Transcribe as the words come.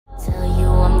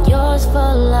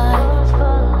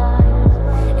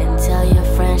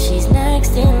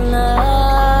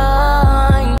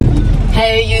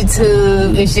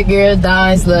It's your girl,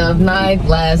 Dimes Love Night.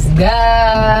 Let's go.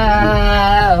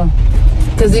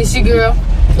 Cause it's your girl.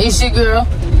 It's your girl.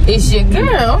 It's your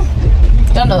girl.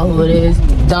 Y'all know who it is.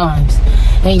 Dimes.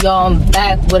 And y'all, I'm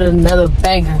back with another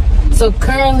banger. So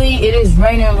currently, it is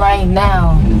raining right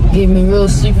now. Getting me real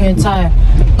sleepy and tired.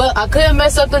 But I couldn't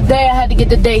mess up the day. I had to get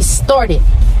the day started.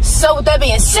 So with that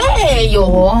being said,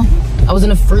 y'all, I was in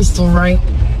the free store, right?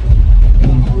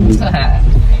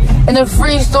 In the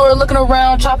free store, looking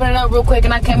around, chopping it up real quick,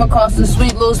 and I came across this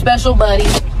sweet little special buddy.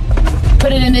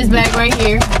 Put it in this bag right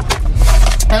here.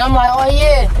 And I'm like, oh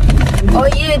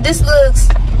yeah, this looks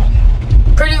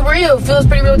pretty real. Feels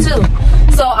pretty real too.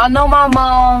 So I know my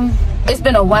mom, it's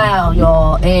been a while,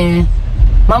 y'all, and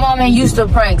my mom ain't used to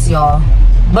pranks, y'all.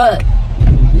 But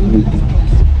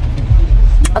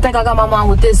I think I got my mom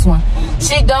with this one.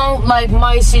 She don't like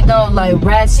mice, she don't like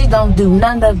rats, she don't do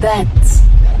none of that.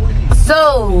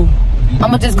 So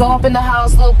I'ma just go up in the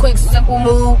house, little quick, simple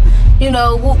move, you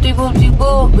know,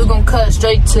 whoop-de-whoop-de-whoop. We're gonna cut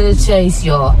straight to the chase,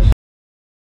 y'all.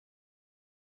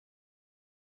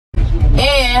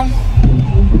 And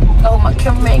oh, my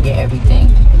cameraman get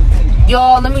everything.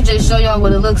 Y'all, let me just show y'all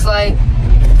what it looks like.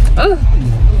 Ooh.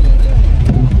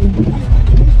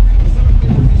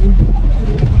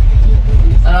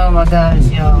 Oh my gosh,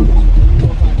 y'all.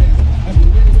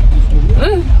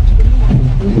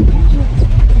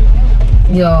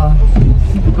 Y'all,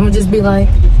 I'm gonna just be like,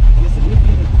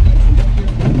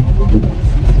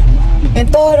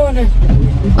 and throw it on her.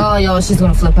 Oh, y'all, she's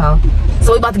gonna flip out.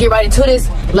 So we about to get right into this.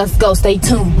 Let's go, stay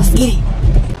tuned, let's get it.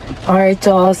 All right,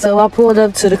 y'all, so I pulled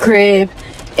up to the crib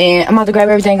and I'm about to grab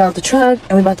everything out the truck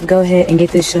and we about to go ahead and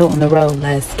get this show on the road.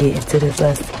 Let's get into this,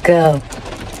 let's go.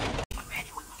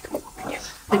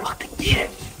 We about to get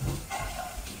it.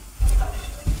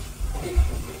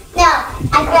 No,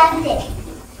 I grabbed it.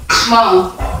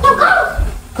 Mom,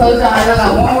 close your eyes. I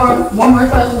got one more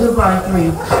special surprise for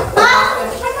you.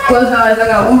 Close your eyes. I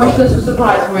got one more special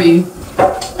surprise for you.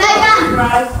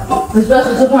 The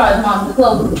special surprise, Mom. Just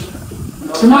close it.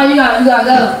 Come on, you gotta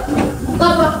go.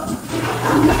 Close up.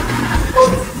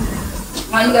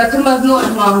 Mom, you got too much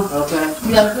noise, Mom. Okay.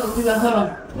 You gotta hold on.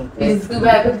 Okay. Scoot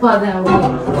back. Put the pot down.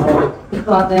 Put the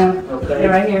pot down. Okay.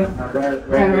 Right here.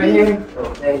 Right here.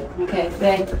 Okay. Okay,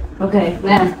 stay. Okay,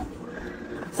 now.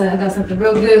 So I got something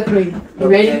real good for you. You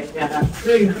ready? Yeah.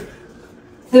 3,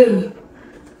 2,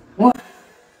 1.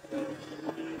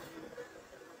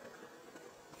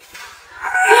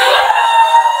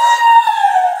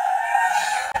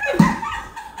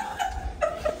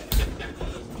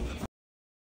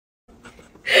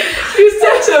 You're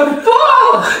such a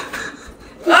ball!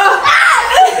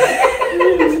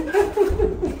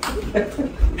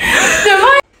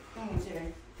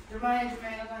 Jermaine,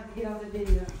 I'm going to get on the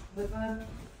video. Look up.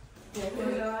 Okay,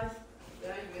 close your eyes.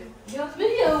 Get on the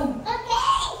video. Okay.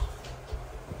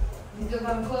 You still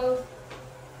got them closed?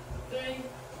 3,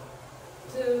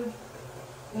 2,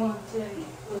 1, check.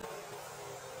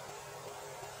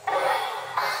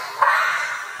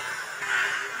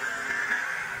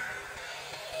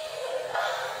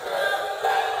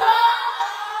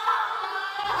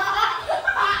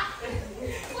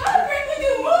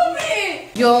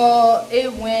 Y'all,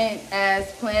 it went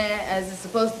as planned as it's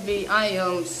supposed to be. I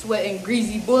am sweating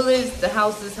greasy bullets. The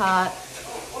house is hot.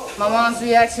 My mom's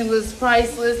reaction was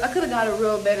priceless. I could have got it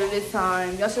real better this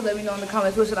time. Y'all should let me know in the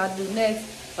comments what should I do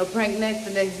next. A prank next,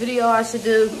 the next video I should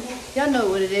do. Y'all know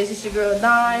what it is. It's your girl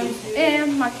Dime.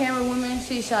 And my camera woman,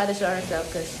 she's shy to show herself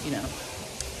because, you know.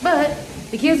 But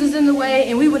the kids was in the way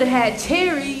and we would have had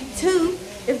Cherry too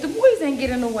if the boys ain't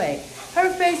get in the way. Her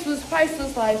face was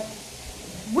priceless, like,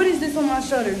 what is this on my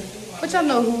shoulder? But y'all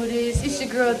know who it is. It's your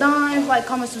girl Dime. Like,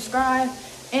 comment, subscribe,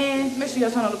 and make sure y'all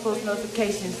turn on the post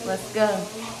notifications. Let's go.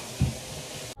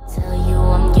 Tell you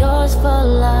I'm yours for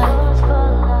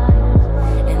life.